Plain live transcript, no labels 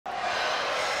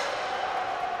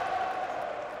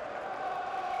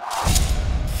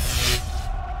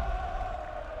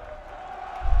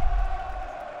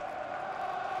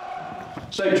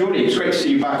So Jordy, it's great to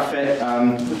see you back fit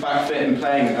and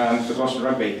playing for Gloucester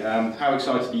Rugby. How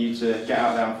excited are you to get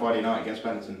out there on Friday night against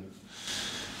Benetton?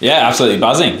 Yeah, absolutely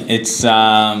buzzing. It's you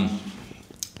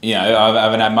know, I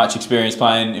haven't had much experience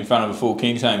playing in front of a full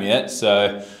King's home yet,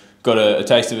 so got a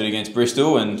taste of it against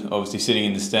Bristol, and obviously sitting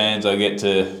in the stands, I get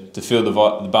to feel the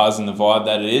buzz and the vibe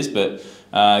that it is. But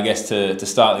I guess to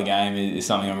start the game is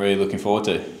something I'm really looking forward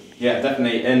to. Yeah,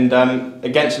 definitely. And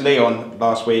against Leon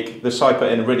last week, the side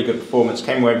put in a really good performance,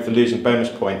 came away with the losing bonus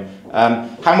point.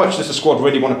 How much does the squad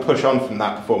really want to push on from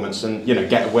that performance and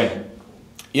get a win?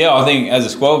 Yeah, I think as a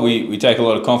squad we take a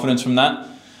lot of confidence from that.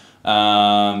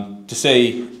 To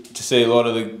see a lot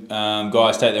of the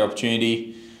guys take their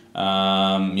opportunity.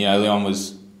 Leon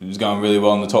was going really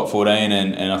well in the top 14,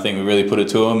 and I think we really put it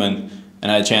to him and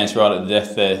had a chance right at the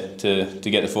death there to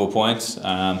get the 4 points.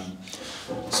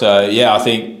 So yeah, I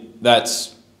think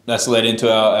that's led into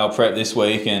our prep this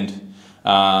week, and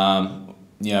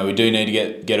we do need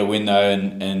to get a win though,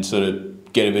 and sort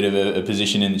of get a bit of a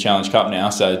position in the Challenge Cup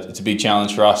now. So it's a big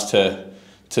challenge for us to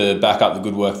back up the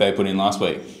good work they put in last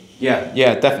week.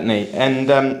 Yeah, definitely.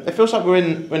 And it feels like we're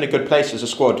in a good place as a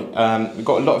squad. We've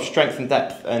got a lot of strength and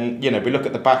depth, and we look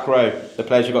at the back row, the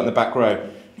players we've got in the back row.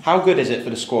 How good is it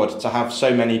for the squad to have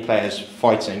so many players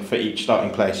fighting for each starting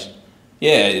place?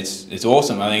 Yeah, it's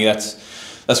awesome. I think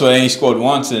that's what any squad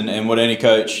wants, and what any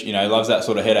coach loves, that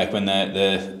sort of headache when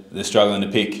they're struggling to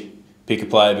pick a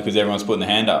player because everyone's putting their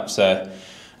hand up. So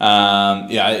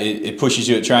it pushes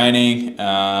you at training.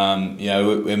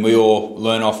 And we all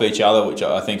learn off each other, which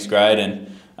I think is great.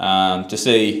 And to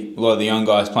see a lot of the young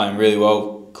guys playing really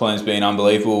well, Clem's been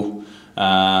unbelievable.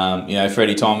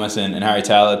 Freddie Thomas and Harry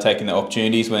Taylor taking the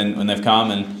opportunities when they've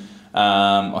come, and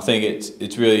I think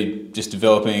it's really just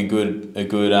developing a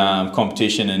good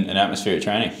competition and atmosphere at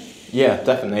training. Yeah,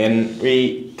 definitely.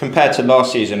 And compared to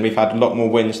last season, we've had a lot more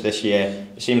wins this year.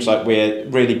 It seems like we're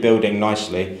really building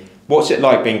nicely. What's it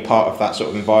like being part of that sort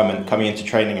of environment, coming into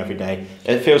training every day?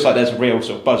 It feels like there's a real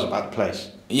sort of buzz about the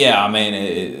place. Yeah, I mean,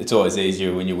 it's always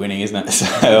easier when you're winning, isn't it? So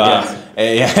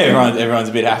everyone's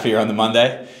a bit happier on the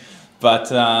Monday.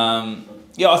 But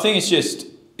I think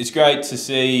it's great to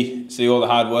see all the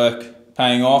hard work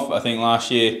paying off. I think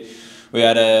last year we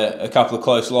had a couple of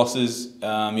close losses,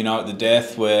 at the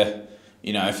death, where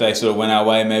if they sort of went our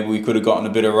way, maybe we could have gotten a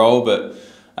bit of roll. But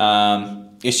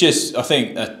it's just, I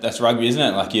think that's rugby, isn't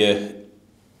it? Like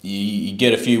you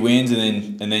get a few wins,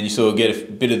 and then you sort of get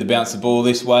a bit of the bounce the ball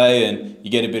this way, and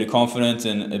you get a bit of confidence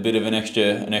and a bit of an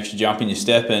extra jump in your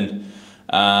step, and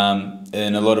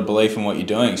a lot of belief in what you're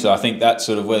doing. So I think that's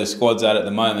sort of where the squad's at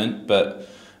the moment. But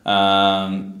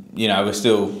we're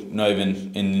still not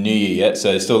even in the new year yet, so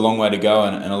there's still a long way to go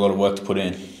and a lot of work to put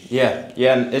in. Yeah,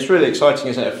 and it's really exciting,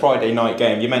 isn't it? A Friday night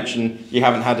game. You mentioned you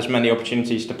haven't had as many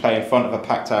opportunities to play in front of a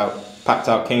packed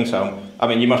out King's home. I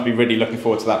mean, you must be really looking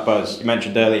forward to that buzz. You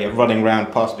mentioned earlier running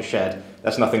round past the shed.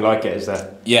 That's nothing like it, is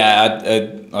there? Yeah,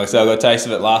 like I said, I got a taste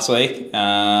of it last week,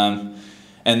 and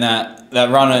that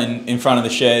run in front of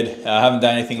the shed, I haven't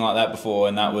done anything like that before,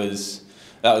 and that was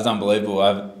unbelievable.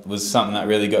 It was something that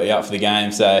really got you up for the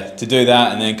game. So to do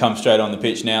that and then come straight on the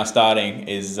pitch now starting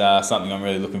is something I'm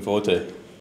really looking forward to.